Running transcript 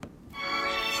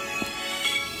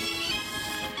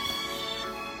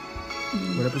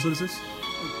What episode is this?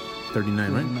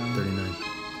 39, right? 39. 39.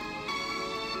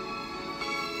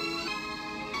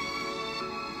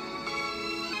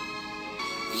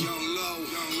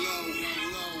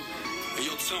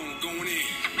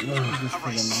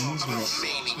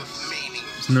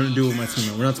 It's nothing to do with my team,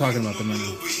 man. We're not talking about them right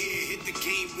now.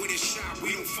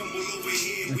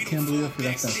 I can't believe I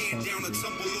forgot that song.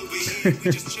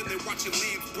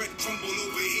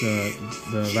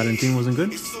 The Valentin wasn't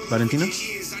good? Valentina? I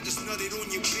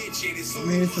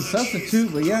mean, it's a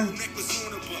substitute, but yeah.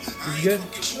 It's good.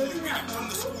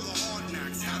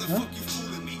 Huh?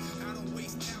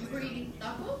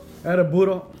 I had a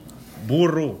burro.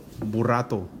 Burrato.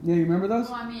 Yeah, you remember those?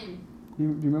 No, I mean, You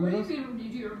remember what those? do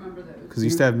you remember those? Because he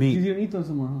used to have You meat. didn't eat those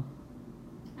anymore, huh?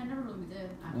 I never really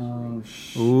did, actually. Oh,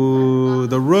 shit. Ooh,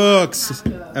 The Rooks.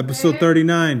 Episode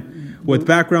 39. With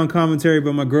background commentary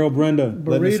by my girl Brenda.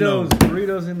 Let us know.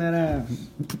 Burritos in that ass.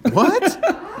 What?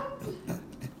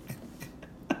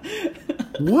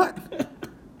 What?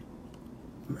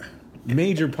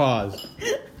 Major pause.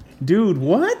 Dude,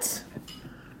 what?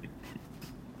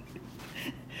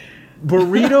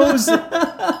 Burritos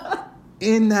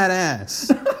in that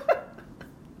ass.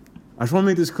 I just want to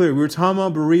make this clear. We were talking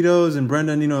about burritos and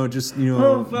Brenda,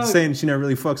 Oh, fuck. saying she never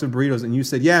really fucks with burritos. And you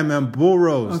said, yeah, man, I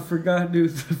burros. forgot,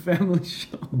 dude. It's a family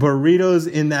show. Burritos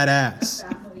in that ass.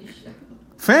 Family show.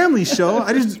 Family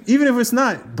show? Even if it's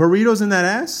not, burritos in that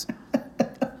ass?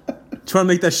 Trying to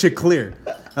make that shit clear.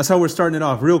 That's how we're starting it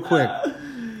off real quick.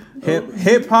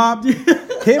 Hip hop,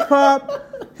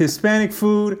 Hispanic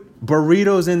food,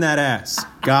 burritos in that ass.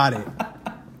 Got it.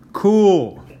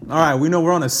 Cool. All right, we know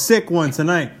we're on a sick one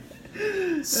tonight.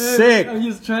 Sick. I'm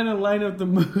just trying to lighten up the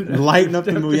mood. Lighten up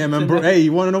the mood, yeah, man. Hey,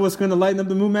 you want to know what's going to lighten up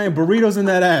the mood, man? Burritos in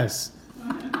that ass.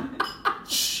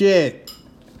 Shit.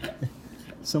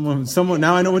 Someone.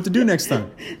 Now I know what to do next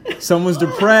time. Someone's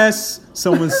depressed.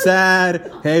 Someone's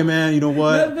sad. Hey, man, you know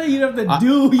what? Nothing you don't have to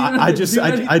do.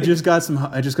 I just got some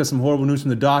horrible news from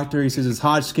the doctor. He says it's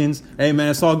Hodgkin's. Hey,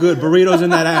 man, it's all good. Burritos in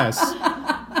that ass.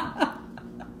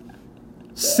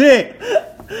 Sick.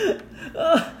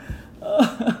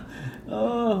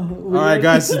 All right,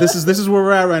 guys. This is where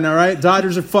we're at right now, right?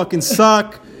 Dodgers are fucking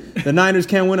suck. The Niners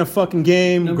can't win a fucking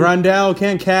game. Grandal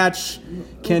can't catch.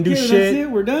 Can't do shit. That's it.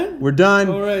 We're done. We're done.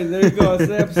 All right, there you go. That's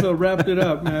the episode. Wrapped it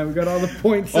up, man. We got all the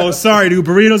points. Oh, up. sorry, dude.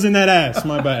 Burritos in that ass.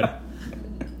 My bad.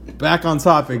 Back on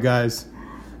topic, guys.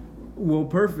 Well,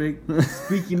 perfect.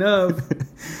 Speaking of,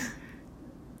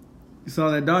 you saw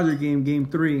that Dodger game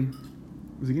 3.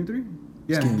 Was it game 3?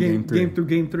 Yeah, game three. Game 3, the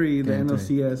Game three.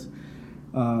 NLCS.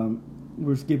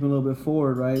 We're skipping a little bit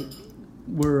forward, right?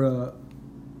 We're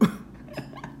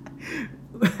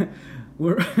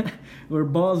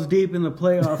balls deep in the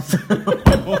playoffs. Oh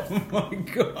my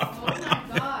god. Oh my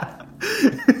god.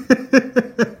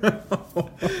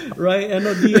 Right?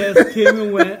 NLDS came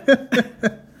and went.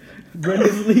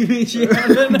 Brenda's leaving. She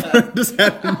had Just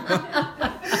had trying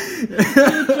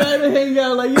to hang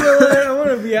out. Like, you know what? I want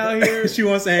to be out here. She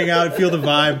wants to hang out and feel the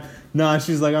vibe. Nah,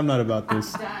 she's like, I'm not about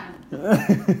this. Done.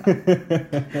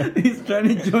 He's trying to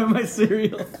enjoy my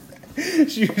cereal.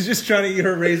 She was just trying to eat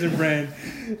her Raisin Bran.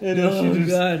 And then Oh, she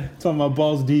just God. talking about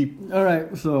balls deep. All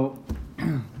right, so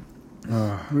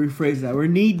rephrase that. We're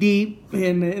knee deep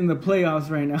in the playoffs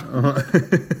right now.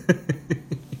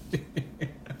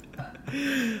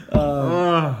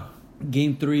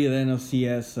 Game 3 of the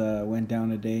NLCS went down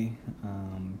today.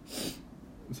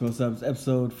 So it's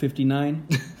episode 59,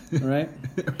 right?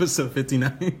 Episode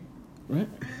 59. Right?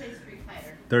 Street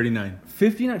Fighter. 39.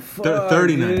 59?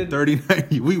 39. Dude.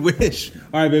 39. We wish.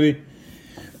 All right, baby.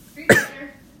 Street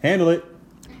Fighter. Handle it.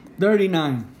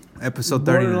 39. Episode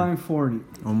 39. Borderline 40.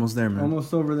 Almost there, man.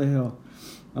 Almost over the hill.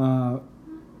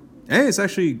 Hey, it's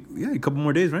actually, a couple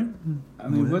more days, right? I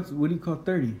mean, what do you call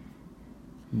 30?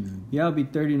 Yeah, I'll be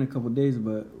 30 in a couple days,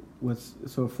 but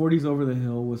 40's over the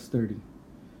hill. What's 30?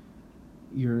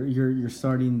 You're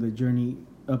starting the journey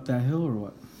up that hill, or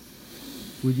what?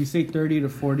 Would you say 30 to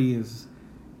 40 is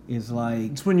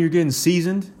like? It's when you're getting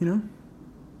seasoned, you know?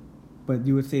 But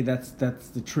you would say that's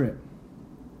the trip,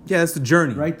 Yeah, that's the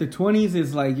journey. right? The 20s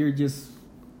is like you're just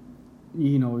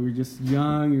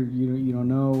young. You don't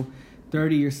know.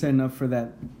 30, you're setting up for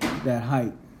that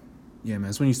height. Yeah, man.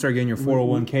 It's when you start getting your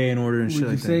 401k in order and shit Would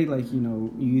you like say that. like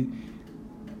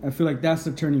I feel like that's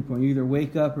the turning point. You either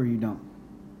wake up or you don't.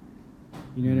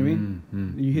 You know what I mean?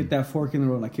 You hit that fork in the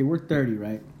road. Like, hey, we're 30,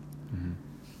 right?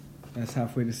 That's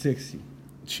halfway to 60.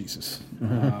 Jesus.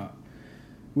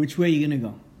 Which way you gonna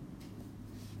go?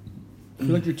 I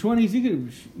feel like your 20s, you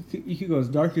could go as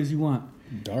dark as you want.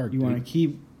 Dark. You want to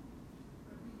keep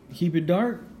it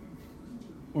dark,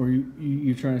 or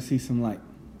you trying to see some light?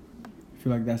 I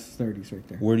feel like that's 30s right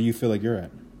there. Where do you feel like you're at?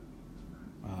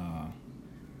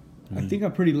 I think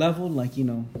I'm pretty leveled. Like, you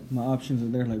know, my options are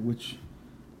there. Like, which,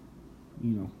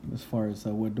 you know, as far as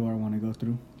what door I want to go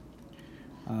through.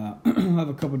 I have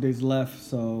a couple days left,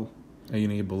 so Are you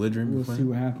gonna get belligerent? we'll before? see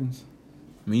what happens.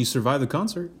 I mean, you survived the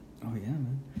concert. Oh yeah,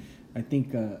 man. I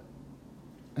think I'll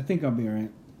be all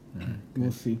right.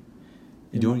 We'll see.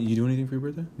 You do anything for your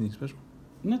birthday? Anything special?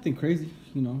 Nothing crazy,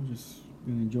 you know. Just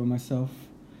gonna enjoy myself.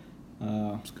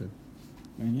 That's good.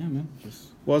 And yeah, man. Just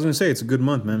Well, I was gonna say it's a good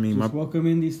month, man. I mean, welcome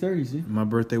in these 30s. Yeah. my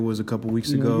birthday was a couple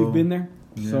weeks You know, ago. you've been there,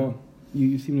 Yeah. so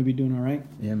you seem to be doing all right.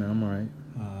 Yeah, man, I'm all right.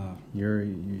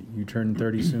 You turning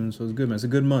 30 soon, so it's good, man. It's a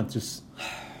good month. Just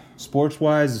sports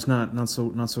wise, it's not so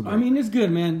great. I mean, it's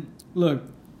good, man. Look,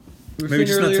 we were maybe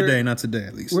saying just earlier, not today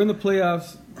at least. We're in the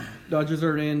playoffs. Dodgers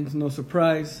are in. No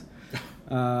surprise.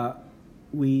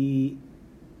 We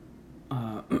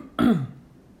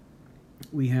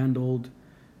handled.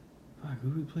 Fuck, who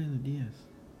did we play in the DS?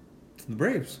 The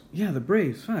Braves. Yeah, the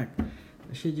Braves. Fuck,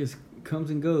 that shit just comes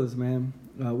and goes, man.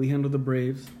 We handled the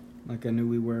Braves like I knew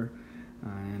we were,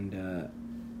 and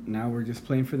now we're just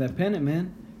playing for that pennant,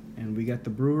 man. And we got the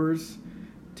Brewers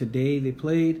today. They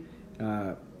played.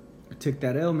 Took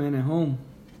that L, man, at home.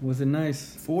 Wasn't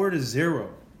nice. 4-0.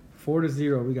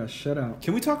 4-0. We got shut out.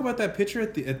 Can we talk about that pitcher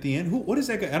at the end? What is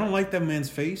that guy? I don't like that man's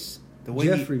face. The way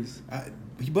Jeffries.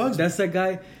 He bugs me. That's that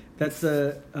guy. That's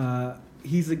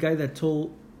he's the guy that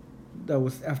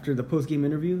was after the post game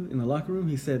interview in the locker room.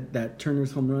 He said that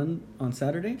Turner's home run on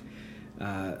Saturday,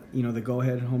 you know, the go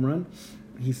ahead home run.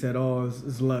 He said, "Oh,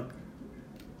 it's luck,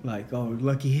 like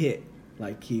lucky hit."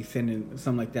 Like he said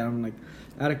something like that. I'm like,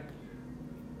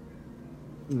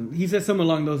 he said something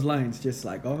along those lines, just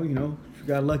like, "Oh, you know, you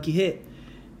got a lucky hit,"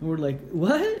 and we're like,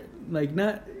 "What?" Like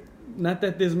not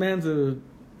that this man's a,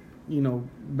 you know,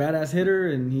 badass hitter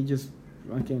and he just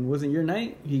fucking wasn't your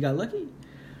night. He got lucky.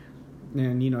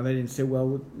 And, you know, that didn't sit well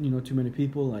with, you know, too many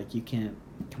people. Like, you can't,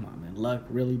 come on, man. Luck,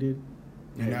 really, dude?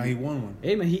 And now he won one.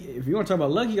 Hey, man, if you want to talk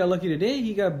about luck, he got lucky today.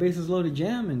 He got bases loaded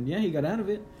jam, and, yeah, he got out of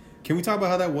it. Can we talk about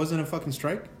how that wasn't a fucking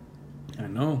strike? I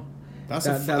know. That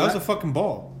was a fucking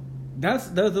ball. That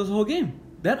was the whole game.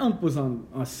 That ump was on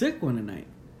a sick one tonight.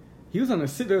 He was on a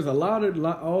sick. There was a lot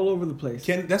all over the place.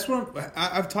 That's what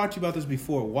I've talked to you about this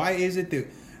before. Why is it that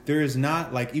there is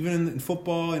not, like, even in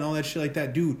football and all that shit like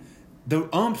that, dude, the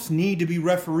umps need to be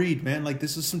refereed, man. Like,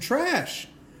 this is some trash.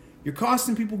 You're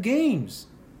costing people games.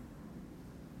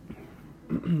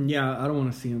 Yeah, I don't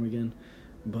want to see him again,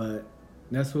 but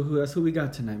that's who we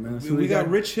got tonight, man. We got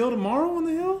Rich Hill tomorrow on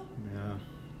the hill. Yeah,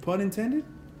 pun intended.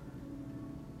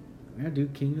 Yeah,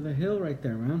 dude, king of the hill right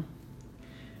there, man.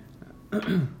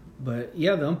 But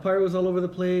yeah, the umpire was all over the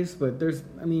place. But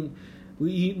we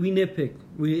nitpick.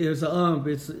 There's an ump.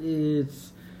 It's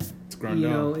Grandal. You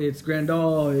know, it's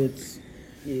Grandal.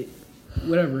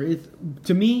 Whatever.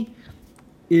 To me,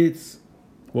 it's.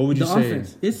 What would you say?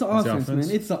 Offense. It's the offense, man.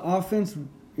 It's the offense.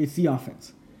 It's the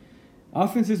offense.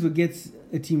 Offense is what gets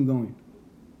a team going.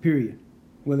 Period.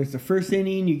 Whether it's the first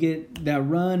inning, you get that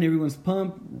run, everyone's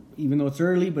pumped, even though it's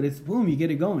early, but it's boom, you get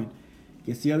it going.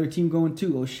 Gets the other team going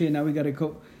too. Oh shit, now we got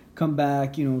to come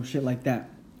back, you know, shit like that.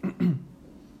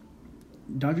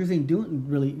 Dodgers ain't doing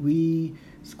really. We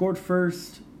scored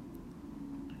first.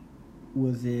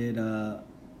 Was it?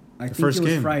 I think first it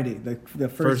was game. Friday. The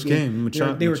first game.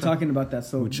 They were talking about that.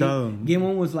 So game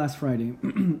one was last Friday,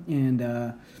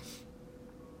 and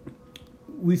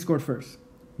we scored first.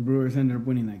 Brewers ended up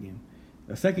winning that game.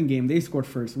 The second game, they scored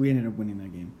first. We ended up winning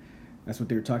that game. That's what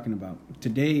they were talking about.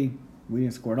 Today, we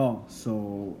didn't score at all.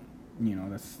 So, you know,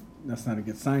 that's not a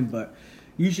good sign. But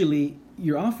usually,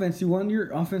 you want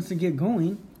your offense to get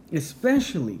going,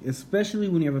 especially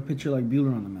when you have a pitcher like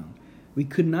Buehler on the mound. We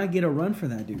could not get a run for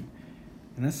that dude.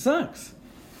 And that sucks.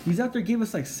 He's out there, gave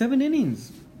us like 7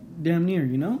 innings, damn near,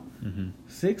 you know? Mm-hmm.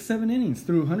 6-7 innings,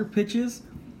 threw 100 pitches.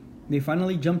 They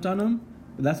finally jumped on him.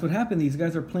 But that's what happened. These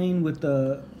guys are playing with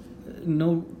the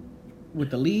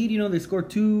lead. You know, they scored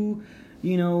 2,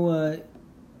 you know,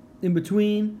 in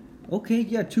between. Okay,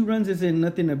 yeah, 2 runs isn't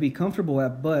nothing to be comfortable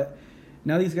at. But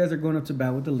now these guys are going up to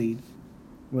bat with the lead.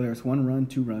 Whether it's 1 run,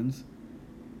 2 runs.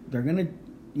 They're going to,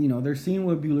 you know, they're seeing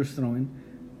what Buehler's throwing.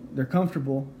 They're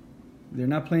comfortable. They're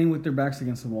not playing with their backs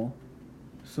against the wall.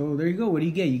 So there you go. What do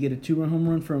you get? You get a 2-run home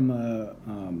run from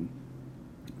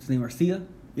his name Arcia?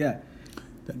 Yeah.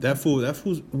 That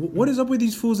fool's. What is up with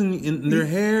these fools in their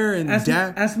hair and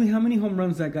ask me how many home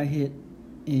runs that guy hit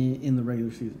in the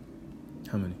regular season.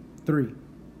 How many? 3.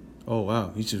 Oh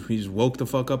wow, he just woke the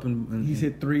fuck up and he's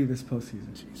hit 3 this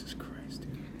postseason. Jesus Christ,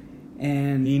 dude.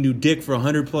 And he can do dick for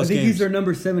 100+ games. I think he's their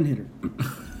number 7 hitter.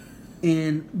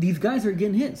 And these guys are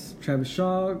getting hits. Travis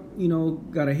Shaw,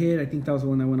 got a hit. I think that was the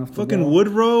one that went off the Fucking wall.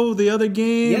 Woodrow, the other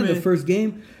game. Yeah, the first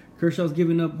game. Kershaw's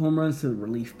giving up home runs to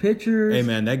relief pitchers. Hey,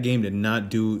 man, that game did not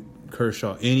do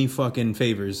Kershaw any fucking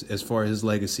favors as far as his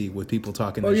legacy with people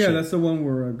talking that shit. That's the one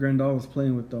where Grandal was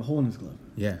playing with the hole in his glove.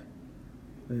 Yeah.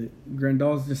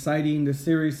 Grandal's deciding the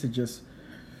series to just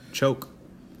choke.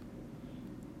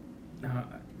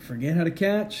 Forget how to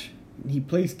catch. He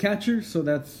plays catcher, so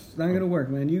that's not going to work,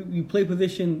 man. You play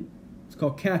position, it's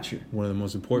called catcher. One of the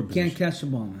most important You positions. can't catch the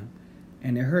ball, man.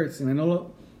 And it hurts. And I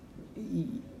know,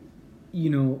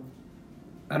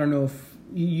 I don't know if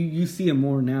you see it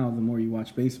more now the more you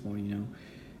watch baseball,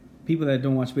 People that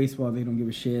don't watch baseball, they don't give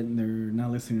a shit and they're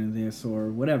not listening to this or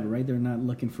whatever, right? They're not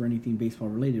looking for anything baseball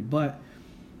related. But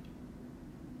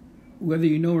whether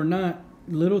you know or not,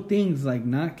 little things like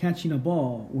not catching a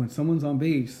ball when someone's on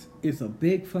base is a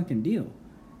big fucking deal.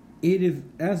 It is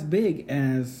as big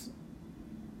as,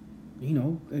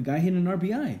 a guy hitting an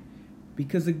RBI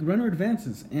because the runner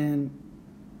advances. And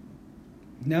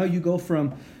now you go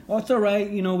from, oh, it's all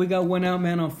right, we got one out,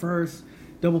 man, on first,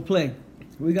 double play.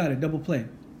 We got it, double play.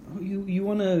 Oh, you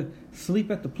want to sleep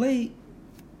at the plate,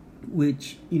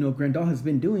 which, Grandal has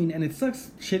been doing. And it sucks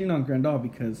shitting on Grandal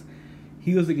because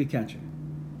he was a good catcher.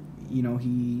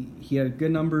 He had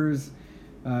good numbers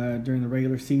during the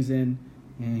regular season,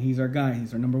 and he's our guy.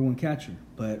 He's our number one catcher.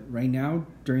 But right now,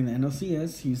 during the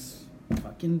NLCS, he's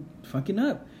fucking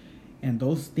up. And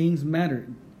those things matter.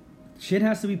 Shit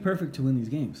has to be perfect to win these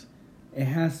games. It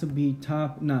has to be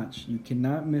top notch. You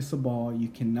cannot miss a ball. You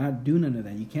cannot do none of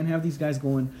that. You can't have these guys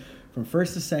going from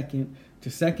first to second to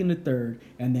third,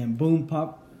 and then boom,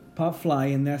 pop fly,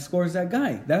 and that scores that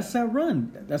guy. That's that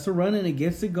run. That's a run, and it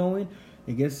gets it going.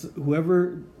 It gets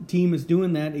whoever team is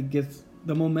doing that, it gets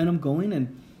the momentum going.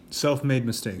 And self-made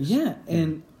mistakes. Yeah,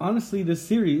 and honestly, this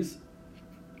series,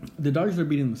 the Dodgers are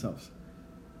beating themselves.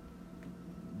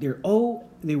 They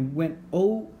went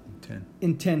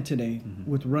 0-10 today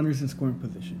with runners in scoring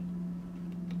position.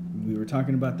 We were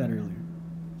talking about that earlier.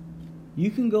 You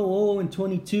can go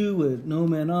 0-22 with no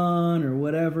man on or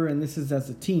whatever, and this is as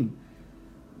a team.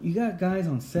 You got guys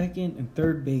on second and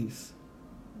third base,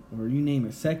 or you name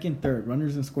it, second, third,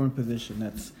 runners in scoring position.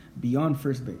 That's beyond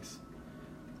first base.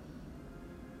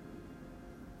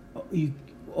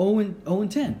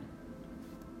 0-10.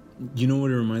 You know what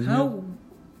it reminds me of?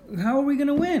 How are we going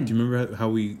to win? Do you remember how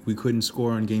we couldn't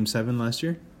score on Game 7 last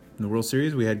year? In the World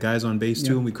Series, we had guys on base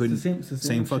too, and we couldn't. It's the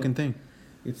same fucking thing.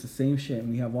 It's the same shit.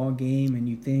 We have all game, and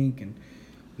you think, and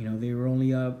they were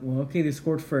only up. Well, okay, they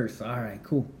scored first. All right,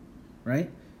 cool, right?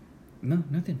 No,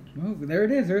 nothing. Oh, there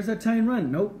it is. There's that tying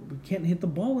run. Nope, we can't hit the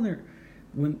ball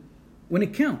when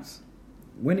it counts.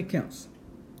 When it counts.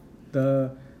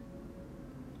 The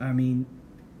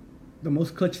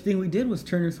most clutch thing we did was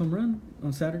Turner's home run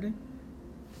on Saturday.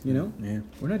 Yeah.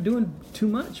 We're not doing too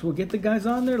much. We'll get the guys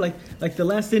on there. Like the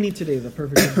last inning today is a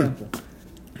perfect example.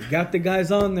 We got the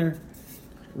guys on there,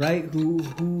 right? Who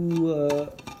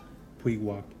Puig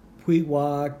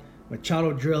walked.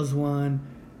 Machado drills one,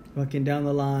 fucking down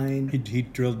the line. He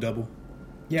drilled double.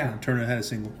 Yeah. Turner had a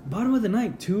single. Bottom of the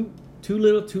ninth, too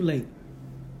little, too late.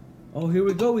 Oh, here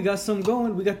we go. We got some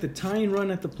going. We got the tying run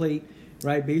at the plate,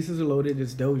 right? Bases are loaded.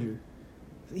 It's Dozier.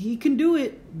 He can do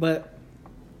it, but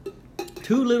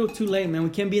too little, too late, man. We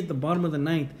can't be at the bottom of the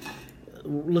ninth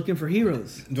looking for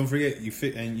heroes. Don't forget, you're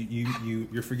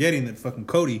forgetting that fucking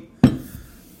Cody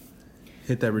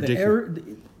hit that ridiculous.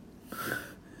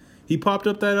 He popped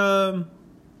up that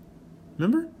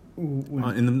remember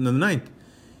in the ninth.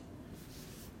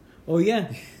 Oh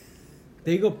yeah,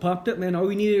 there you go. Popped up, man. All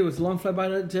we needed was a long fly by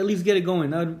to at least get it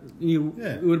going. It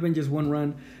would have been just one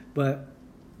run, but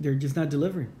they're just not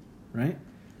delivering, right?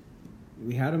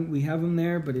 We have them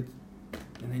there, but it's.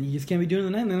 And then you just can't be doing the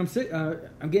ninth. And then I'm sick.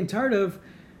 I'm getting tired of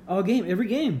every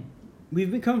game. We've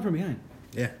been coming from behind.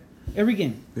 Yeah. Every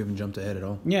game. We haven't jumped ahead at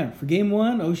all. Yeah. For game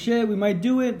one, oh shit, we might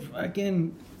do it.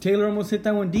 Again, Taylor almost hit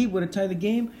that one deep. Would have tied the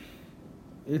game.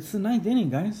 It's the ninth inning,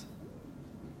 guys.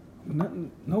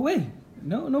 No way.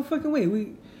 No fucking way.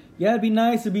 It'd be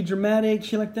nice, it'd be dramatic,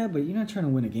 shit like that, but you're not trying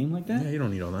to win a game like that. Yeah, you don't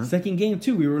need all that. Second game,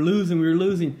 too. We were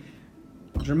losing.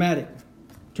 Dramatic.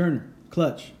 Turner.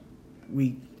 Clutch.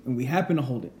 We happen to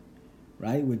hold it,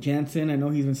 right? With Jansen, I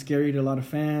know he's been scary to a lot of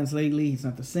fans lately. He's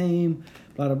not the same,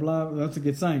 blah, blah, blah. That's a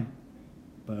good sign.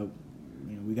 But,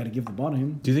 we got to give the ball to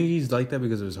him. Do you think he's like that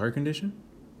because of his heart condition?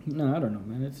 No, I don't know,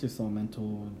 man. It's just all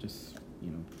mental, just,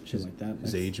 shit like that.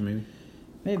 His age, maybe?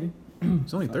 Maybe.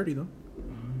 He's only 30, though.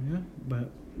 Yeah, but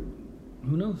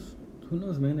who knows? Who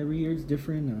knows, man? Every year it's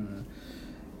different.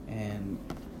 And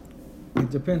it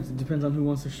depends. It depends on who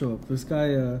wants to show up. This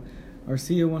guy...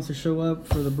 Arcia wants to show up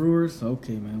for the Brewers.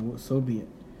 Okay, man. Well, so be it.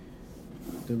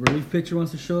 The relief pitcher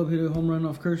wants to show up, hit a home run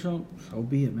off Kershaw. So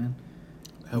be it, man.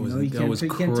 That was you that was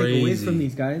can't crazy. take away from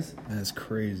these guys. That's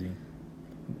crazy.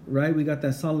 Right? We got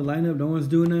that solid lineup. No one's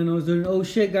doing that. No one's doing it. Oh,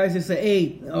 shit, guys. It's an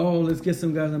 8. Oh, let's get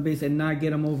some guys on base and not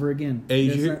get them over again.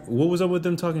 Hey, what was up with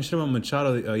them talking shit about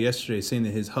Machado yesterday, saying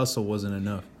that his hustle wasn't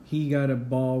enough? He got a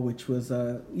ball, which was,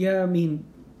 yeah, I mean...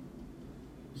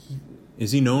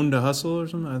 Is he known to hustle or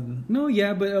something? No,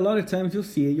 yeah, but a lot of times you'll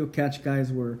see it. You'll catch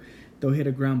guys where they'll hit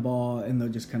a ground ball and they'll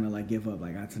just kind of like give up,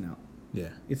 like that's an out. Yeah.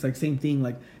 It's like same thing.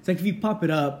 Like it's like if you pop it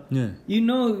up, yeah, you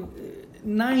know,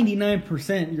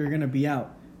 99% you're gonna be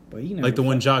out, but you never. Like the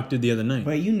one Jock did the other night.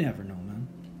 But you never know, man.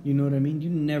 You know what I mean? You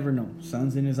never know.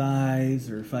 Sun's in his eyes,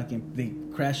 or fucking they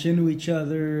crash into each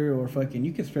other, or fucking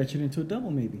you could stretch it into a double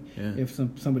maybe if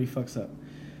somebody fucks up.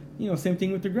 You know, same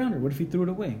thing with the grounder. What if he threw it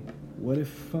away? What if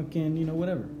fucking, you know,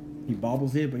 whatever. He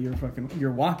bobbles it, but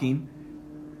you're walking.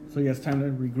 So he has time to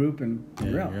regroup and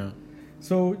you're out. Yeah.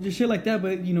 So just shit like that,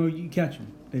 but, you know, you catch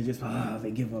them. They just,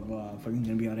 they give up. Fucking going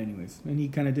to be out anyways. And he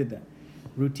kind of did that.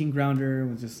 Routine grounder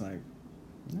was just like,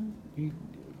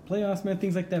 playoffs, man,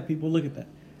 things like that. People look at that.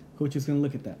 Coach is going to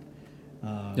look at that.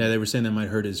 Yeah, they were saying that might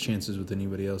hurt his chances with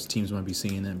anybody else. Teams might be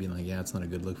seeing that and being like, yeah, it's not a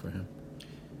good look for him.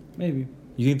 Maybe.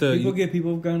 You think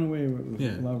people have gone away with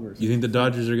a lot worse. You think the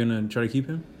Dodgers are gonna try to keep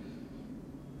him?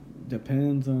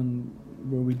 Depends on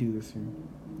where we do this year.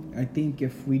 I think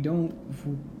if we don't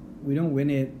win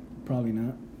it, probably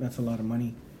not. That's a lot of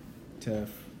money to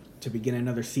begin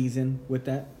another season with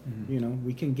that. Mm-hmm. You know,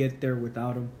 we can get there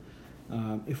without him.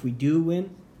 If we do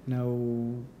win,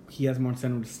 now he has more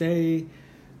incentive to stay.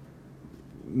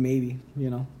 Maybe, you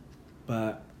know,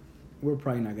 but we're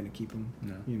probably not gonna keep him.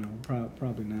 No. You know,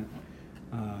 probably not.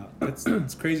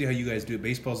 It's crazy how you guys do it.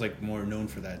 Baseball's like more known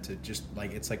for that, to just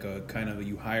like it's like a kind of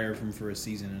you hire them for a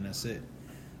season and that's it.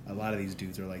 A lot of these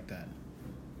dudes are like that.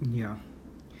 Yeah,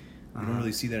 you don't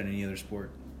really see that in any other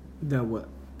sport. That what?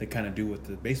 They kind of do what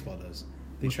the baseball does.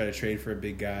 They try to trade for a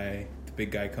big guy. The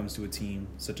big guy comes to a team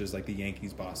such as like the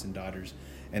Yankees, Boston, Dodgers,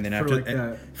 and then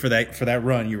for that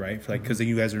run, you're right. Because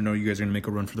you guys are going to make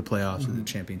a run for the playoffs or the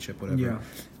championship, whatever. Yeah.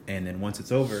 And then once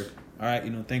it's over, all right, you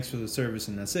know, thanks for the service,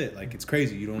 and that's it. Like it's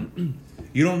crazy. You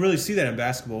don't really see that in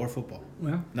basketball or football.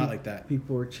 Well, not like that.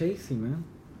 People are chasing, man.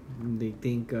 They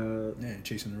think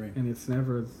chasing the ring. And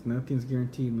nothing's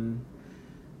guaranteed, man.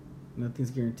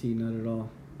 Nothing's guaranteed, not at all.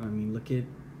 I mean, look at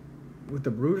what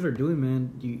the Brewers are doing,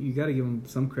 man. You got to give them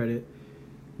some credit.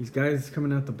 These guys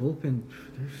coming out the bullpen,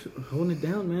 they're holding it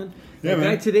down, man. Yeah, that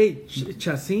man. guy today,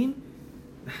 Chacin,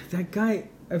 that guy,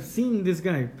 I've seen this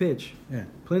guy pitch. Yeah.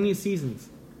 Plenty of seasons.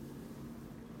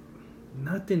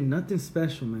 Nothing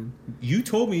special, man. You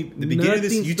told me the beginning of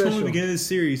this. You told me the beginning of this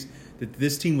series that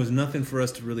this team was nothing for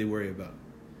us to really worry about.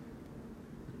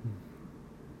 I'm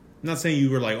not saying you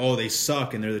were like, oh, they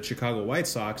suck and they're the Chicago White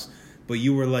Sox, but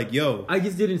you were like, yo. I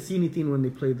just didn't see anything when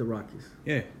they played the Rockies.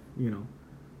 Yeah. You know,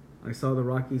 I saw the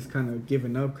Rockies kind of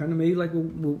giving up, kind of maybe like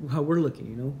how we're looking,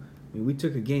 you know. I mean, we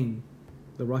took a game.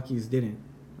 The Rockies didn't,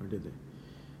 or did they?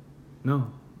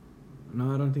 No,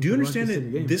 I don't think. Do you understand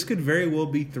that this could very well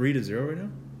be 3-0 right now?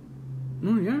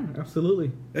 No, yeah,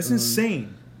 absolutely. That's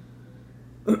insane.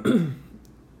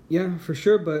 Yeah, for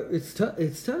sure, but it's tough.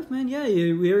 It's tough, man. Yeah,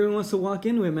 everyone wants to walk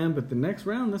into it, man. But the next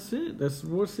round, that's it. That's the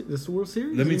World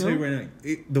Series. Let me tell you right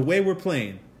now, the way we're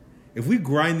playing, if we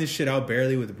grind this shit out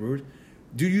barely with the Brewers,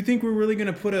 do you think we're really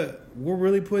gonna we're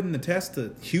really putting the test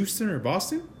to Houston or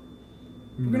Boston?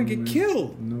 We're gonna get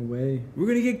killed. No way. We're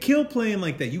gonna get killed playing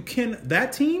like that. You can't.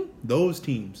 That team, those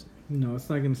teams. No, it's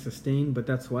not gonna sustain. But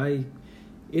that's why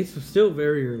it's still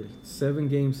very early.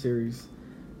 7-game series.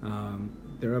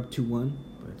 They're up 2-1,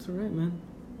 but it's all right, man.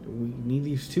 We need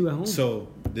these 2 at home. So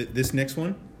this next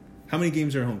one, how many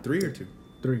games are at home? 3 or 2?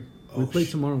 3. We play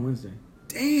tomorrow Wednesday.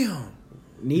 Damn.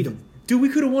 Need them. Dude, we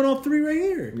could have won all 3 right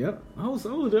here. Yep. I was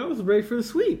ready for the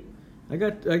sweep.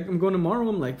 I'm going tomorrow.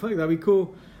 I'm like, fuck, that'd be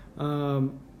cool.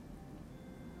 Oh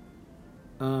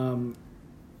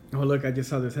look, I just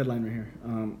saw this headline right here.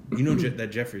 You know that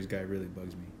Jeffries guy really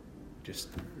bugs me. Just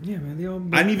yeah, man. They all.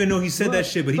 I didn't even know he said that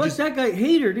shit, but he just that guy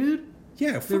hater, dude.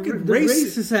 Yeah, fucking the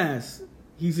racist ass.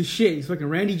 He's a shit. He's fucking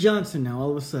Randy Johnson now.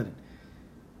 All of a sudden,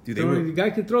 dude, the guy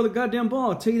can throw the goddamn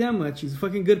ball. I'll tell you that much. He's a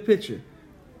fucking good pitcher.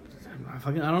 I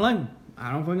don't like him.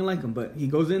 I don't fucking like him. But he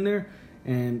goes in there.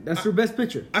 And that's their best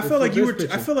pitcher. I felt like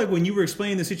when you were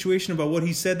explaining the situation about what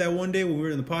he said that one day when we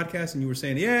were in the podcast, and you were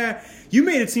saying, "Yeah," you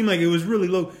made it seem like it was really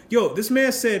low. Yo, this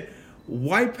man said,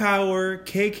 "White power,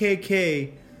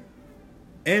 KKK,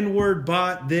 N-word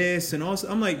bot this," and also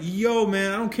I'm like, "Yo,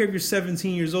 man, I don't care if you're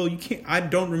 17 years old. You can't. I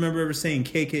don't remember ever saying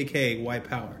KKK, white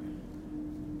power.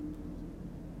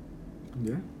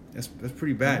 Yeah. That's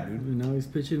pretty bad, dude. And now he's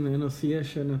pitching the NLCS,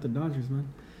 shutting out the Dodgers, man.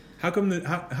 How come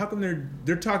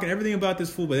they're talking everything about this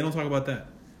fool, but they don't talk about that?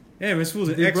 Yeah, this fool's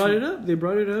an They brought it up. They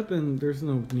brought it up, and there's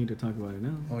no need to talk about it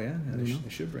now. Oh yeah, You know? they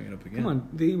should bring it up again. Come on,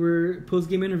 they were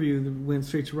post-game interview that went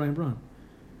straight to Ryan Braun.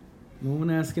 No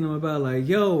one asking him about like,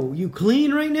 yo, you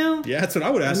clean right now? Yeah, that's what I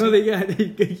would I ask. know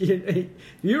that.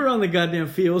 You were on the goddamn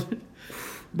field.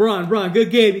 Braun,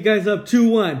 good game. You guys up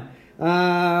 2-1.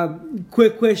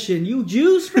 Quick question: you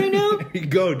juiced right now? There you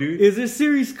go, dude. Is this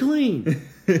series clean?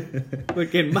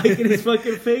 Fucking Mike in his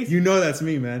fucking face. You know that's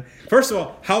me, man. First of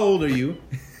all, how old are you?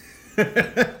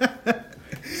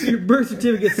 Your birth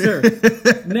certificate, sir.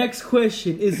 Next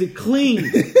question: is it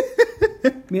clean?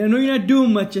 I mean, I know you're not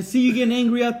doing much. I see you getting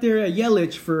angry out there at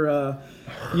Yelich for,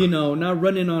 not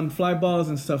running on fly balls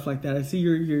and stuff like that. I see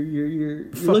you're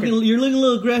looking a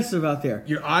little aggressive out there.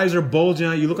 Your eyes are bulging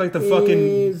out. You look like the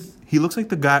fucking. He looks like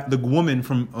the woman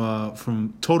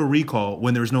from Total Recall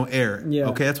when there's no air. Yeah.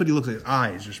 Okay, that's what he looks like. His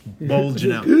eyes just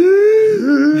bulging out.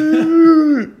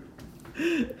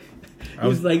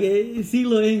 He's like, hey, see, a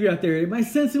little angry out there. Am I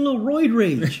sensing a little roid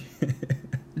rage?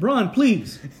 Braun,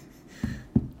 please.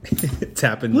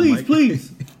 Tapping the mic.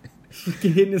 Please.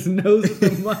 Fucking hitting his nose with the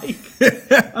mic.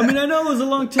 I mean, I know it was a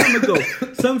long time ago.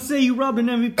 Some say you robbed an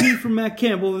MVP from Matt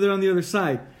Kemp over there on the other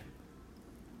side.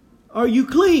 Are you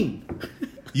clean?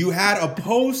 You had a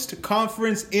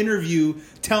post-conference interview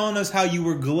telling us how you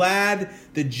were glad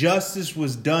that justice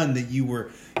was done, that you were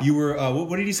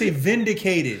what did he say?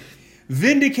 Vindicated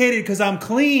because I'm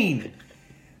clean.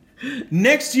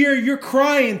 Next year you're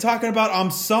crying, talking about I'm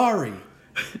sorry.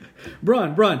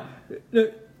 Braun,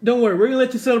 don't worry. We're going to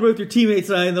let you celebrate with your teammates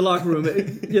in the locker room.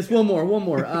 Just one more.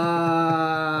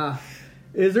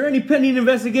 Is there any pending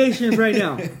investigations right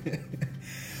now?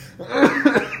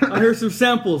 I heard some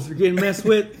samples are getting messed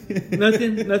with.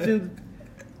 Nothing.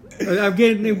 I'm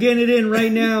getting it in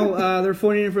right now. They're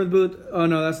phoning in from the booth. Oh,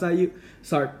 no, that's not you.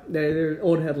 Sorry. They're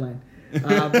old headline.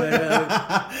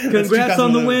 Congrats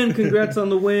on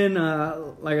the win.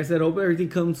 Like I said, hope everything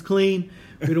comes clean.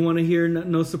 We don't want to hear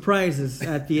no surprises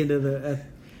at the end of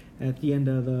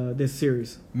this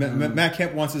series. Matt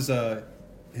Kemp wants his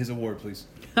award, please.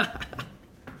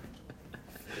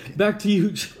 Back to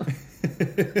you, John.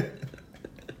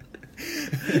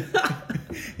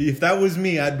 If that was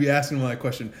me, I'd be asking him that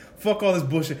question. Fuck all this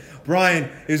bullshit. Brian,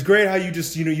 it's great how you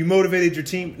just, you motivated your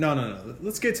team. No.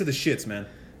 Let's get to the shits, man.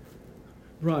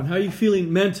 Ron, how are you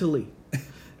feeling mentally?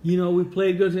 We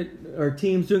played good. Our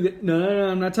team's doing good. No.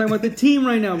 I'm not talking about the team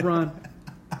right now, Ron.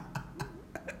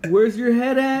 Where's your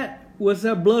head at? What's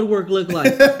that blood work look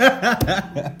like?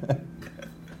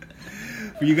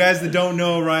 For you guys that don't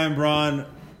know, Ryan Braun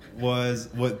was,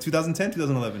 2010,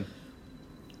 2011?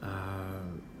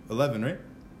 11, right?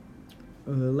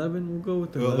 11, we'll go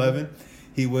with 11.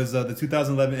 He was the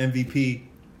 2011 MVP.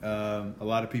 A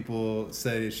lot of people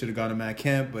said it should have gone to Matt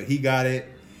Kemp, but he got it.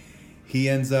 He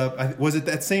ends up, was it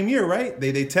that same year, right?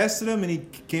 They tested him and he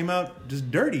came out just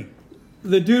dirty.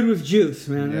 The dude was juiced,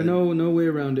 man. Yeah. No way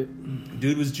around it.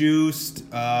 Dude was juiced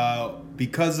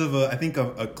because of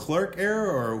a clerk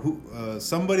error or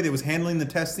somebody that was handling the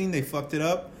testing. They fucked it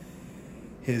up.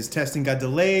 His testing got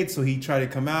delayed, so he tried to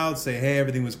come out, say, "Hey,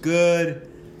 everything was good.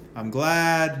 I'm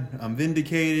glad. I'm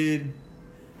vindicated."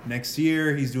 Next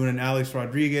year, he's doing an Alex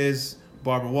Rodriguez,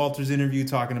 Barbara Walters interview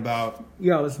talking about.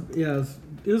 It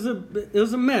was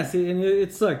a mess, and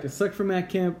it sucked. It sucked for Matt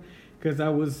Kemp because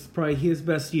that was probably his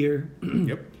best year.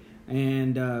 Yep.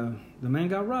 And the man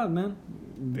got robbed, man.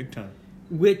 Big time.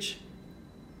 Which,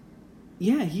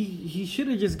 yeah, he should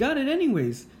have just got it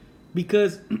anyways,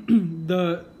 because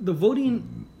the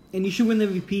voting, and you should win the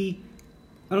MVP.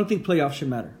 I don't think playoffs should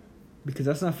matter, because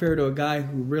that's not fair to a guy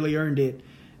who really earned it.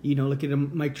 Look at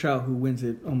Mike Trout, who wins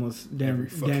it almost damn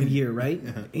year, right?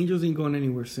 Yeah. Angels ain't going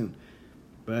anywhere soon,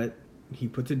 but he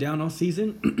puts it down all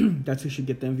season. That's who should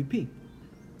get the MVP.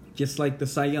 Just like the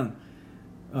Cy Young,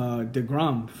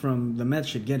 DeGrom from the Mets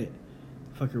should get it.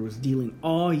 Fucker was dealing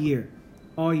all year.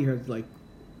 Like,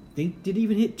 they didn't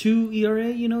even hit 2 ERA.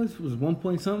 It was 1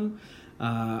 point something.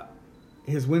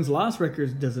 His wins-loss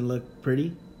record doesn't look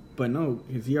pretty, but no,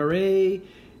 his ERA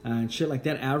and shit like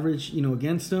that average,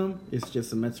 against him, it's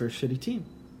just the Mets are a shitty team.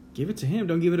 Give it to him.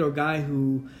 Don't give it to a guy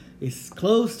who is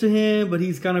close to him, but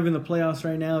he's kind of in the playoffs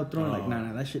right now, throwing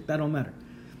nah, that don't matter.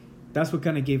 That's what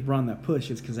kind of gave Braun that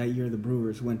push, is because that year the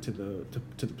Brewers went to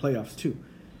the playoffs too,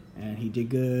 and he did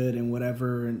good and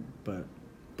whatever,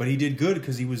 But he did good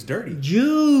because he was dirty.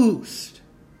 Juiced.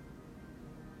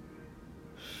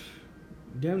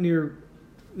 Damn near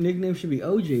nickname should be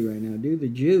OJ right now, dude. The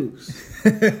Juice.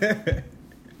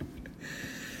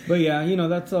 But yeah,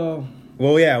 that's all.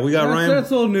 Well, yeah, we got Ryan.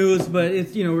 That's old news, but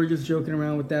it's we're just joking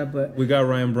around with that. But We got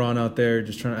Ryan Braun out there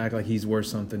just trying to act like he's worth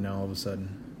something now all of a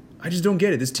sudden. I just don't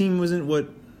get it. This team wasn't what,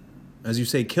 as you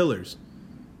say, killers.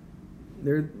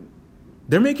 they're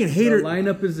They're making the Hader...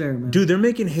 lineup is there, man. Dude, they're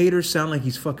making Hader sound like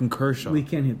he's fucking Kershaw. We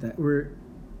can't hit that.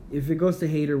 If it goes to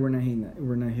Hater, we're not hitting that.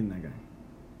 We're not hitting that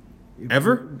guy.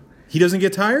 Ever? He doesn't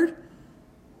get tired?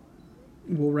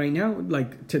 Well, right now,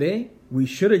 like today, we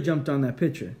should have jumped on that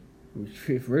pitcher.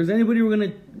 If there's anybody we're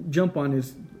gonna jump on,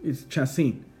 is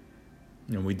Chacin.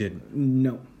 No, we didn't.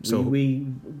 No. So- we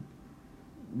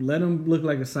let him look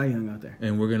like a Cy Young out there.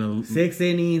 And we're going to... 6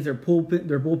 innings. Their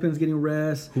bullpen's getting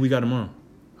rest. Who we got tomorrow?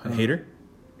 Hader?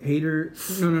 Hater.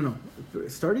 No.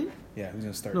 Starting? Yeah, who's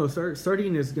going to start? No,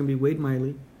 starting is gonna be Wade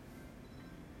Miley,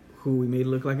 who we made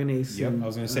look like an ace. Yep, and, I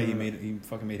was going to say he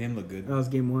fucking made him look good. That was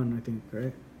game 1, I think,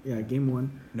 right? Yeah, game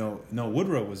 1. No,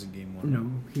 Woodrow was in game 1.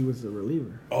 No, he was the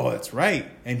reliever. Oh, that's right.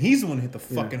 And he's the one who hit the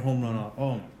fucking home run off.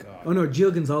 Oh, my God. Oh no,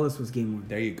 Gio Gonzalez was game 1,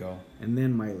 There you go. and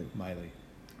then Miley. Miley.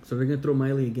 So they're gonna throw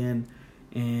Miley again,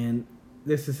 and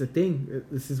this is the thing.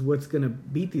 This is what's gonna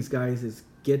beat these guys is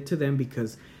get to them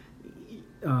because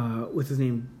what's his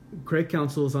name? Craig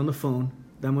Counsell is on the phone.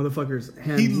 That motherfucker's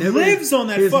hand He lives on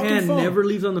that his fucking hand phone. never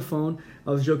leaves on the phone.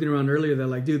 I was joking around earlier that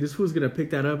like, dude, this fool's gonna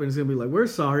pick that up and it's gonna be like, we're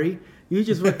sorry. You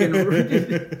just fucking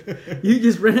you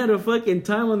just ran out of fucking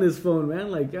time on this phone, man.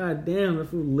 Like, god damn, that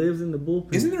fool lives in the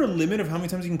bullpen. Isn't there a limit of how many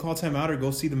times you can call timeout or go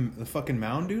see the fucking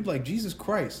mound, dude? Like, Jesus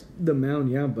Christ. The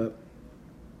mound, yeah, but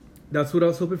that's what I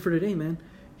was hoping for today, man.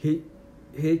 Hit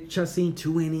Chacin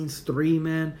 2 innings, 3,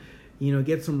 man.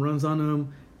 Get some runs on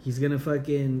him. He's gonna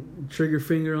fucking trigger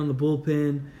finger on the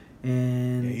bullpen,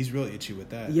 and Yeah, he's really itchy with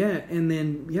that. yeah, and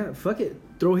then fuck it,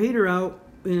 throw Hader out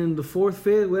in the 4th,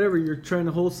 5th, whatever. You're trying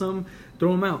to hold some,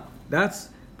 throw him out.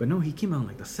 But no, he came out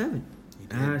like the 7th. He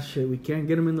did. Shit, we can't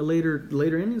get him in the later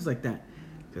innings like that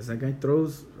because that guy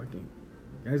throws fucking.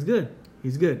 Guy's good.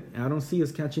 He's good. I don't see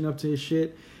us catching up to his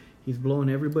shit. He's blowing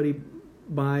everybody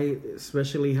by,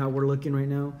 especially how we're looking right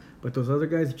now. But those other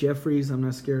guys, Jeffries, I'm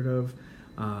not scared of.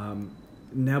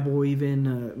 Nebo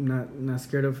even, not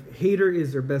scared of. Hader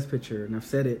is their best pitcher, and I've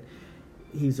said it.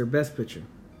 He's their best pitcher.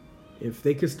 If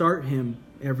they could start him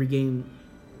every game,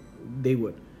 they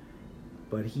would.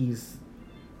 But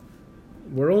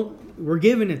we're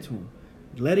giving it to him,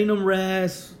 letting them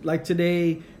rest. Like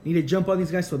today, need to jump on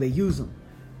these guys so they use them.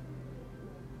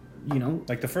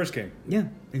 Like the first game. Yeah,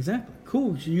 exactly.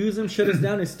 Cool. You use them, shut us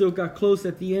down. It still got close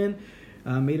at the end.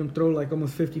 Made them throw like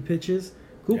almost 50 pitches.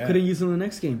 Cool. Yeah. Couldn't use them the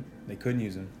next game. They couldn't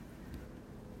use him.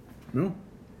 No.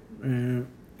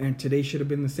 And today should have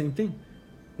been the same thing,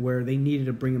 where they needed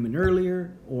to bring him in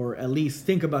earlier, or at least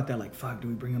think about that. Like, fuck, do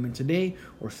we bring him in today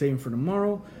or save him for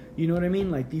tomorrow? You know what I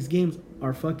mean? Like, these games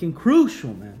are fucking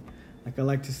crucial, man. Like I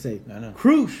like to say, I know.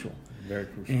 crucial. Very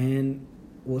crucial. And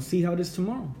we'll see how it is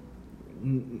tomorrow.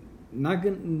 Not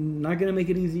gonna make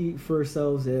it easy for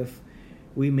ourselves if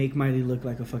we make Miley look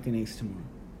like a fucking ace tomorrow.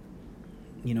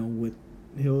 With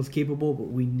Hill's capable, but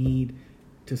we need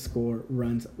to score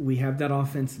runs. We have that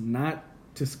offense not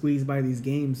to squeeze by these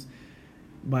games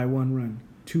by 1 run,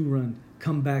 2 run,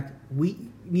 come back. We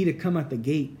need to come out the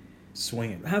gate,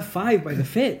 Swinging. have 5 by the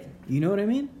 5th. You know what I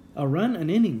mean? A run, an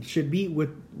inning should be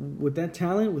with that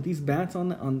talent, with these bats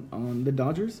on the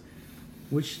Dodgers,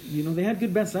 which they had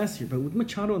good bats last year, but with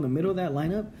Machado in the middle of that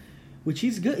lineup, which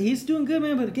he's good, he's doing good,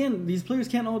 man. But again, these players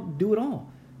can't all do it all.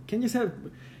 Can't just have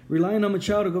relying on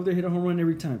Machado to go up there hit a home run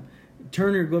every time.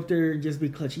 Turner go up there and just be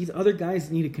clutch. These other guys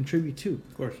need to contribute too.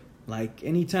 Of course. Like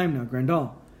any time now,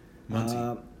 Grandal,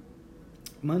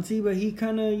 Muncy, but he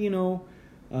kind of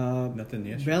Nothing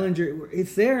yesterday. Bellinger.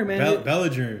 It's there, man.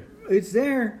 Bellinger. It's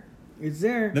there. It's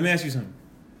there. Let me ask you something.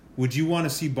 Would you want to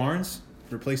see Barnes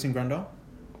replacing Grandal?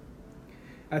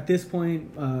 At this point,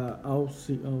 I'll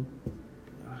see.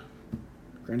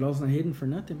 Grandal's not hitting for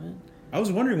nothing, man. I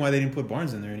was wondering why they didn't put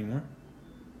Barnes in there anymore.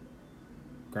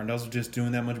 Grandal's just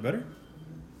doing that much better?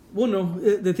 Well, no.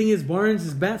 The thing is,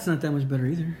 Barnes' bat's not that much better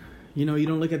either. You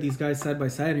don't look at these guys side by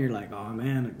side and you're like, oh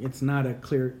man, it's not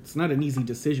an easy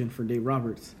decision for Dave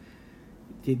Roberts.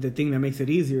 The thing that makes it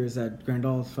easier is that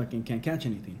Grandal fucking can't catch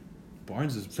anything.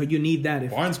 Barnes is... So you need that.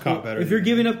 Barnes caught better. If you're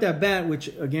giving up that bat, which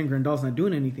again, Grandal's not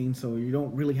doing anything, so you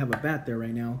don't really have a bat there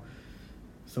right now.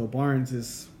 So Barnes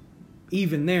is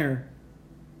even there,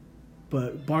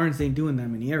 but Barnes ain't doing that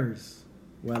many errors.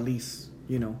 Well, at least,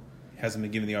 Hasn't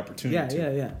been given the opportunity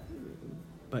to. Yeah.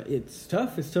 But it's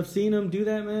tough. It's tough seeing him do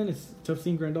that, man. It's tough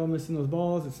seeing Grandal missing those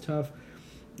balls. It's tough.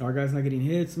 Our guys not getting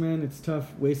hits, man. It's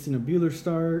tough wasting a Buehler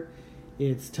start.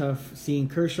 It's tough seeing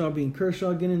Kershaw being Kershaw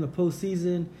again in the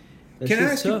postseason. That's Can I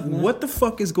just ask tough, you, man. what the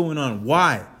fuck is going on?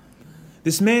 Why?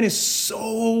 This man is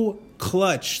so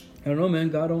clutch. I don't know, man.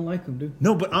 God don't like him, dude.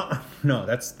 No, but no,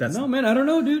 that's No, man. I don't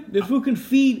know, dude. This fool can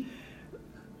feed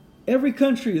every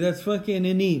country that's fucking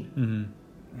in need. Mm-hmm.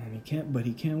 Man, he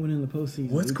can't win in the postseason.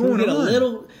 What's We could going get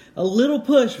on? A little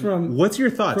push from. What's your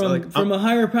thoughts? From a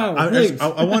higher power? Please.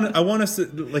 I want us to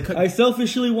like. I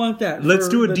selfishly want that. Let's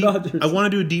for do a the deep. Dodgers. I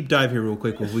want to do a deep dive here real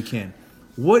quick if we can.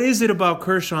 What is it about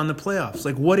Kershaw in the playoffs?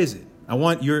 Like, what is it? I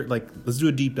want your Let's do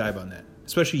a deep dive on that.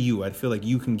 Especially you. I feel like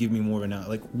you can give me more of an out.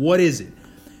 Like, what is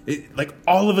it? Like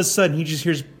all of a sudden he just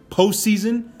hears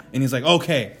postseason and he's like,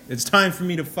 okay, it's time for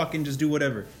me to fucking just do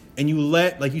whatever. And you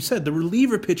let, like you said, the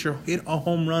reliever pitcher hit a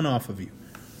home run off of you.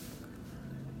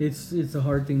 It's a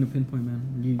hard thing to pinpoint,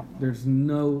 man. There's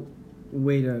no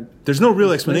way to. There's no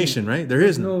real explanation, right?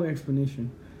 There's no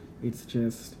explanation. It's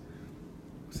just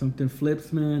something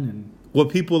flips, man, and. What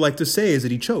people like to say is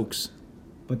that he chokes.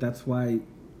 But that's why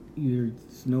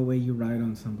there's no way you ride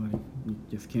on somebody. You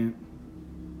just can't.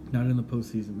 Not in the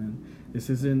postseason, man. This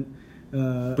isn't.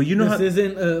 But you know this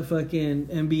isn't a fucking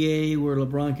NBA where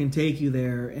LeBron can take you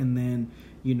there, and then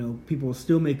people will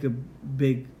still make a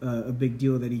big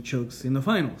deal that he chokes in the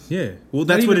finals. Yeah, well,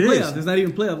 that's what it is. It's not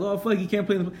even playoffs. Oh fuck, he can't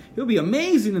play. He'll be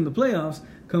amazing in the playoffs.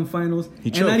 Come finals, he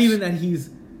and chokes. not even that he's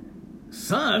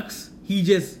sucks. He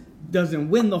just doesn't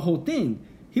win the whole thing.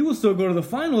 He will still go to the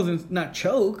finals and not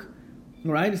choke.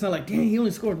 Right? It's not like, dang, he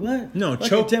only scored what? No,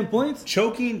 like 10 points.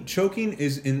 Choking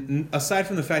is aside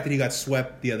from the fact that he got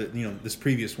swept the other, this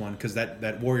previous one because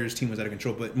that Warriors team was out of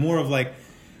control, but more of like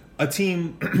a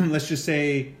team. Let's just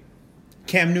say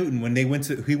Cam Newton when he went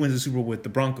to the Super Bowl with the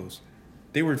Broncos,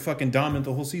 they were fucking dominant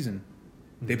the whole season.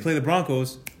 Mm-hmm. They play the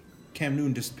Broncos, Cam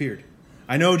Newton disappeared.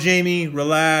 I know, Jamie,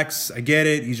 relax. I get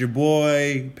it. He's your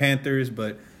boy, Panthers,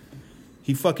 but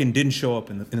he fucking didn't show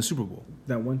up in the Super Bowl.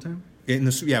 That one time.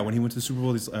 When he went to the Super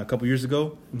Bowl a couple years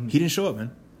ago, he didn't show up,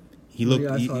 man. He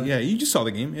looked, you just saw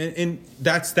the game, and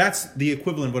that's the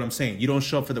equivalent of what I'm saying. You don't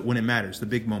show up when it matters, the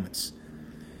big moments.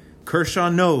 Kershaw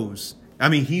knows. I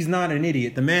mean, he's not an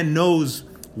idiot. The man knows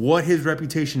what his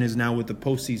reputation is now with the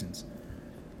postseasons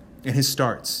and his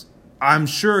starts. I'm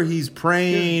sure he's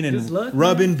praying and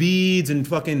rubbing beads and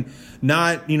fucking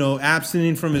not,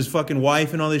 abstaining from his fucking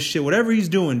wife and all this shit. Whatever he's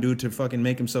doing, dude, to fucking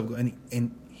make himself go.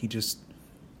 And he just.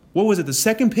 What was it? The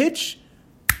second pitch?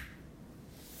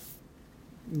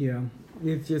 Yeah,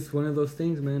 it's just one of those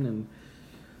things, man. And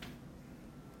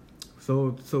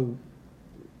so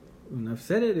when I've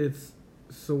said it, it's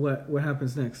so what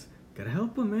happens next? Gotta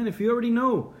help him, man. If you already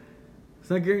know, it's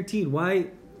not guaranteed. Why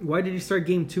did he start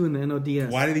game 2 in the NLDS?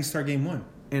 Why did he start game 1?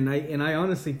 And I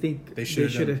honestly think they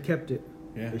should have kept it.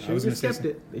 Yeah, they should have just kept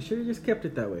it. They should have just kept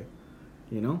it that way.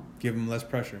 Give him less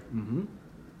pressure. Mm-hmm.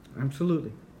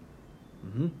 Absolutely.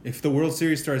 Mm-hmm. If the World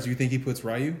Series starts, do you think he puts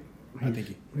Ryu? I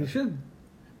think he should.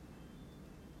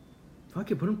 Fuck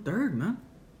it, put him third, man.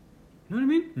 You know what I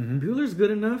mean? Mm-hmm. Buehler's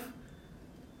good enough.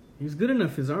 He's good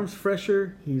enough. His arm's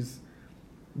fresher.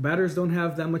 Batters don't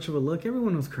have that much of a look.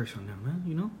 Everyone knows Kershaw now,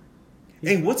 man.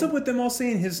 Hey, what's up with them all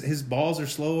saying his balls are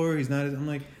slower? He's not. I'm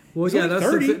like, well, yeah, that's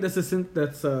 30.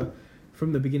 That's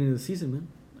from the beginning of the season, man.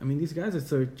 I mean, these guys,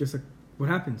 it's just what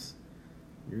happens.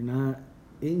 You're not.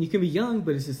 And you can be young,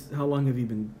 but it's just how long have you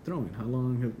been throwing? How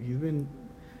long have you been?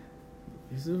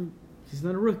 He's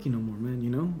not a rookie no more, man.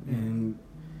 And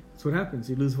that's what happens.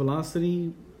 You lose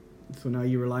velocity, so now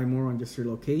you rely more on just your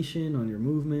location, on your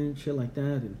movement, shit like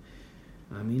that. And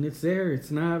I mean, it's there.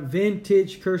 It's not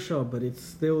vintage Kershaw, but it's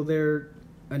still there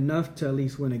enough to at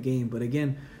least win a game. But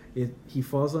again, he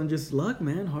falls on just luck,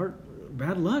 man.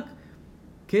 Bad luck.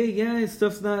 Okay, yeah, his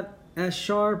stuff's not as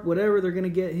sharp, whatever. They're going to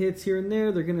get hits here and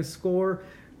there. They're going to score.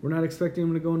 We're not expecting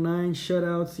him to go 9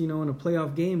 shutouts, in a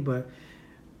playoff game. But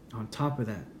on top of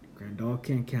that, Grandal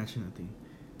can't catch nothing.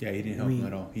 Yeah, he didn't help him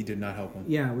at all. He did not help him.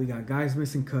 Yeah, we got guys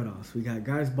missing cutoffs. We got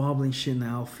guys bobbling shit in the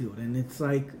outfield. And it's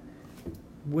like,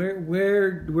 where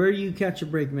do you catch a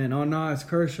break, man? Oh, no, it's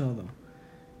Kershaw, though.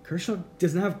 Kershaw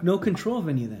doesn't have no control of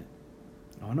any of that.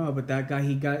 Oh, no, but that guy,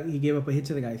 he gave up a hit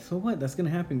to the guy. So what? That's going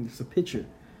to happen. It's a pitcher.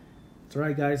 It's all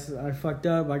right, guys. I fucked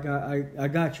up. I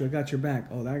got you. I got your back.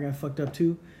 Oh, that guy fucked up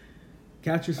too.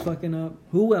 Catcher's fucking up.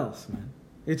 Who else, man?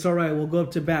 It's all right. We'll go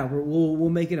up to bat. We'll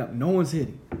make it up. No one's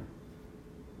hitting.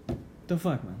 The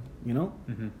fuck, man.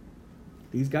 Mm-hmm.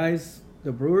 These guys,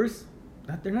 the Brewers,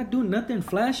 they're not doing nothing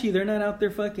flashy. They're not out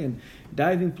there fucking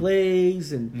diving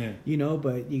plays and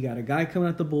But you got a guy coming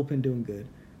out the bullpen doing good.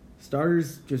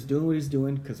 Starter's just doing what he's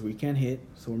doing because we can't hit,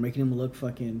 so we're making him look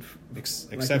fucking like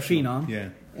a phenom. Yeah.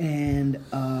 And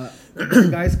the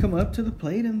guys come up to the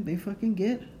plate and they fucking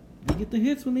get the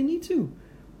hits when they need to,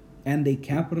 and they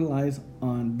capitalize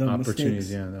on the opportunities.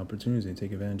 mistakes. Yeah, the opportunities, they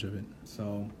take advantage of it.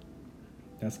 So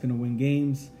That's going to win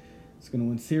games. It's going to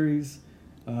win series.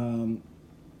 I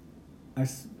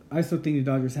still think the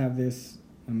Dodgers have this.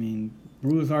 I mean,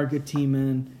 Brewers are a good team,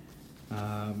 man.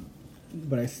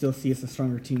 But I still see us a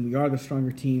stronger team. We are the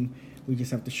stronger team. We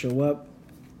just have to show up.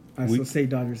 I still say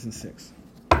Dodgers in 6.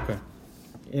 Okay.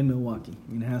 In Milwaukee.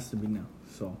 I mean, it has to be now.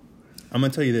 So I'm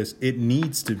going to tell you this. It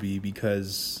needs to be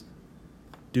because,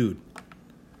 dude,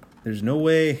 there's no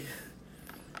way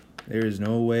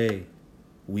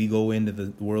we go into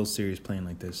the World Series playing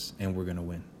like this and we're going to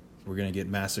win. We're going to get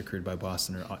massacred by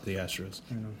Boston or the Astros.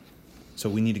 I know. So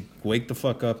we need to wake the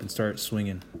fuck up and start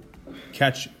swinging.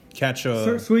 Catch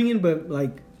Start swinging, but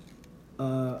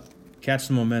catch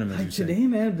the momentum, as you say. today,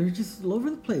 man, they're just all over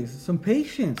the place. Some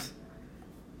patience.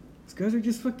 These guys are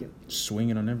just fucking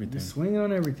Swinging on everything. just swinging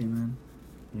on everything, man.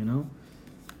 You know?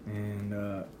 And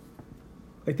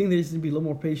I think they just need to be a little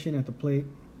more patient at the plate.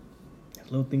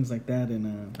 Little things like that.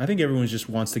 And I think everyone just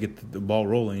wants to get the ball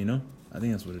rolling, you know? I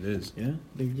think that's what it is. yeah,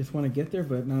 they just want to get there.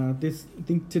 But I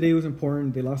think today was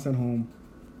important. They lost at home.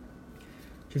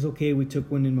 Which is okay. We took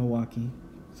one in Milwaukee.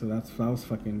 So that was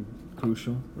fucking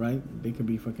crucial, right? They could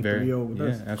be fucking 3-0 with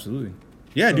us. Yeah, absolutely.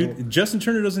 Yeah, So- dude. Justin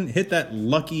Turner doesn't hit that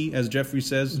lucky, as Jeffrey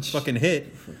says, fucking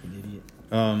hit. Fucking idiot.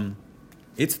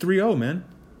 It's 3-0, man.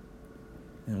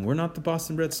 And we're not the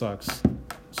Boston Red Sox.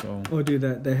 So, Oh, dude,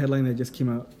 that headline that just came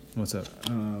out. what's up?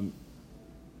 What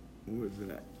was it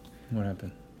at? What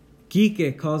happened?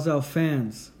 Quique calls out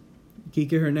fans.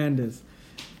 Quique Hernandez.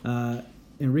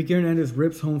 Enrique Hernandez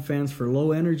rips home fans for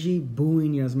low energy,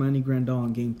 booing Yasmani Grandal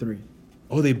in Game 3.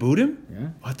 Oh, they booed him? Yeah?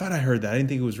 I thought I heard that. I didn't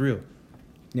think it was real.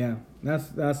 Yeah,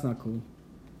 that's not cool.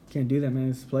 Can't do that, man.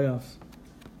 It's playoffs.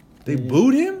 They Yeah.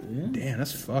 booed him? Yeah. Damn,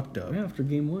 that's fucked up. Yeah, after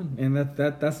Game 1. And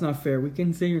that's not fair. We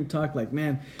can sit here and talk like,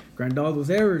 man, Grandal, those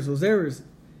errors.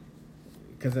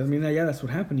 Because, I mean, yeah, that's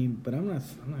what happened to him. But I'm not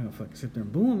going to fucking sit there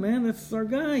and boo him, man. That's our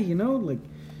guy, you know? Like,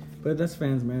 but that's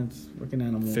fans, man. It's fucking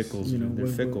animals. Fickles, you know, dude. They're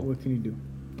fickle. What can you do,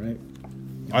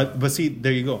 right? But see,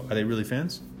 there you go. Are they really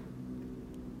fans?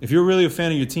 If you're really a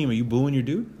fan of your team, are you booing your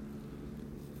dude?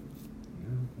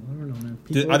 I don't know, man.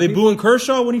 Are they booing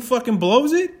Kershaw when he fucking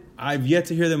blows it? I've yet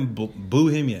to hear them boo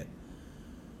him yet.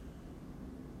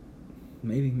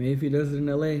 Maybe if he does it in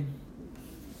L.A.,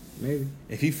 maybe.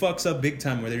 If he fucks up big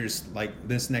time, where they're just like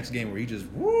this next game where he just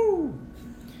woo.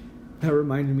 That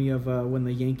reminded me of when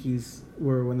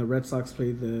the Red Sox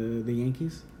played the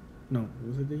Yankees. No,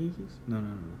 was it the Yankees? No.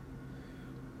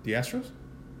 The Astros?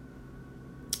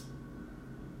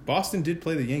 Boston did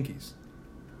play the Yankees.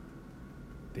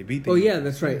 They beat the Oh Yankees. yeah,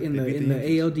 that's right. In They beat the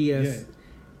Yankees. ALDS,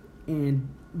 and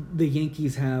the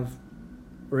Yankees have,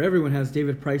 or everyone has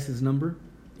David Price's number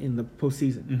in the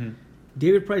postseason. Mm-hmm.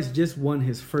 David Price just won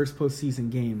his first postseason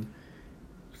game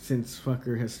since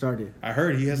fucker has started. I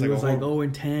heard he has He like was a like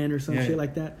horrible... 0-10 or some Yeah, shit yeah.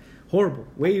 like that. Horrible.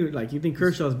 Way like you think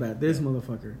Kershaw's bad? This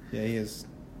motherfucker. Yeah, he is.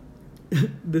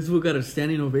 This fool got a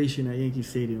standing ovation at Yankee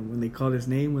Stadium when they called his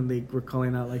name when they were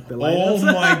calling out like the Oh lineups.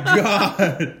 my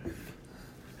god!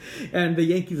 And the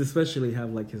Yankees especially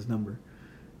have like his number.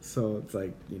 So it's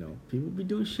like, you know, people be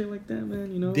doing shit like that,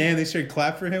 man, you know? Damn, they should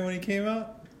clap for him when he came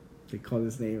out. They called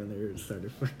his name and they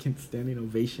started fucking standing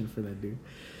ovation for that dude.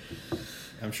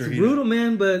 I'm sure It's he brutal,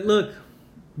 man,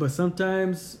 but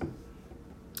sometimes,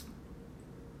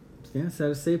 yeah, sad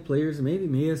to say, players,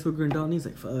 maybe that's what Grandal needs.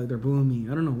 Like, fuck, they're booing me.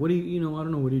 I don't know. I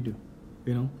don't know. What do you do?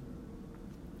 You know?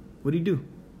 What do you do?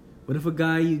 What if a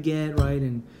guy you get, right,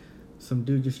 and some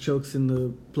dude just chokes in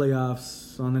the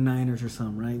playoffs on the Niners or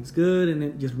something, right? It's good, and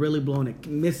it just really blowing it.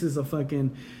 Misses a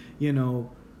fucking, you know,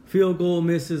 field goal,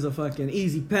 misses a fucking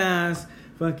easy pass,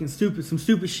 fucking some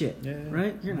stupid shit, Yeah.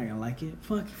 right? You're not gonna like it.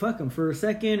 Fuck him for a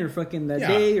second or fucking that Yeah.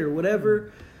 day or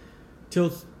whatever.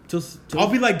 Till I'll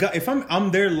be like, if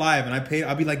I'm there live and I pay,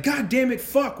 I'll be like, God damn it,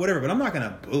 fuck, whatever. But I'm not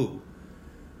gonna boo.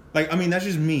 Like, I mean, that's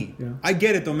just me. Yeah. I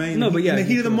get it though, man. No, but yeah, in the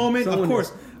heat of the come on. moment, of Someone course.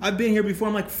 is. I've been here before.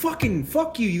 I'm like, fuck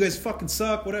you. You guys fucking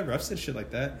suck. Whatever. I've said shit like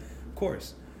that, of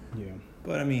course. yeah.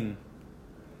 But I mean,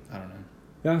 I don't know.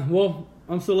 Yeah, well,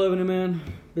 I'm still loving it, man.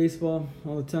 Baseball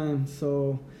all the time.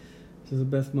 So this is the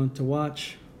best month to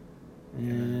watch.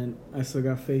 And I still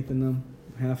got faith in them.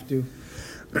 I have to.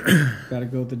 Got to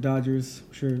go with the Dodgers.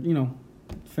 I'm sure, you know,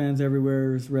 fans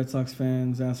everywhere. Red Sox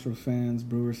fans, Astros fans,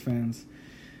 Brewers fans.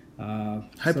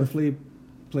 Hopefully it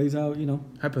plays out, you know.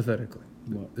 Hypothetically,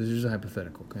 What? this is just a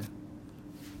hypothetical, okay?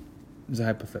 This is a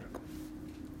hypothetical.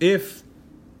 If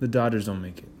the Dodgers don't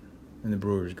make it and the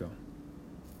Brewers go,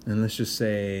 and let's just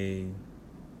say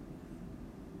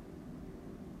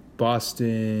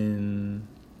Boston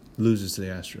loses to the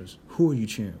Astros, who are you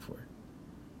cheering for?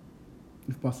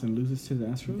 If Boston loses to the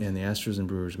Astros? And the Astros and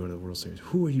Brewers go to the World Series,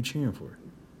 who are you cheering for?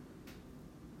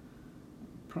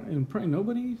 Probably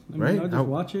nobody. I mean, Right? I'll just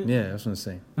watch it. Yeah, I was gonna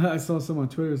say. I saw someone on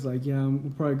Twitter. It's like, yeah,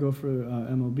 we'll probably go for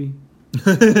MLB.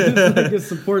 Like, just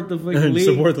support the fucking league.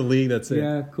 Support the league. That's it.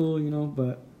 Yeah, cool.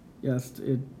 But yes,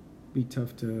 it'd be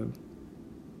tough to.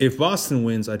 If Boston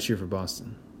wins, I'd cheer for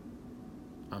Boston.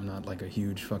 I'm not like a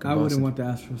huge fucking. I Boston. wouldn't want the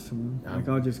Astros to win. Like,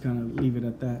 I'll just kind of leave it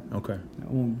at that. Okay. I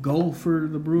won't go for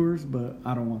the Brewers, but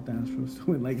I don't want the Astros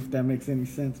to win. Like, if that makes any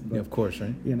sense. But, Yeah, of course,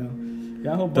 right?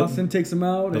 Yeah, I hope Boston takes them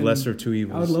out. The and lesser of two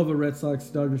evils. I would love a Red Sox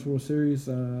Dodgers World Series.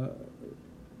 But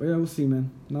yeah, we'll see,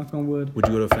 man. Knock on wood. Would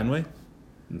you go to Fenway?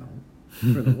 No. For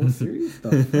the World Series?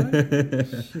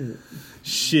 The fuck?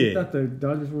 Shit. I thought the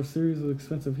Dodgers World Series was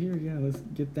expensive here. Yeah, let's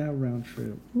get that round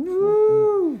trip.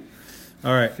 Woo!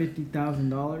 All right.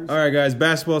 $50,000. All right, guys.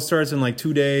 Basketball starts in like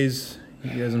 2 days.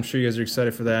 I'm sure you guys are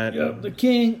excited for that. Yep, the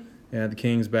King. Yeah, the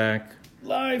King's back.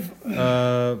 Live.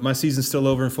 My season's still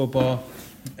over in football.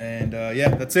 And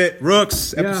yeah, that's it.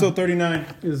 Rooks, episode 39.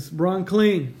 Is Braun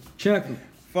clean? Check him.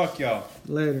 Fuck y'all.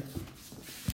 Later.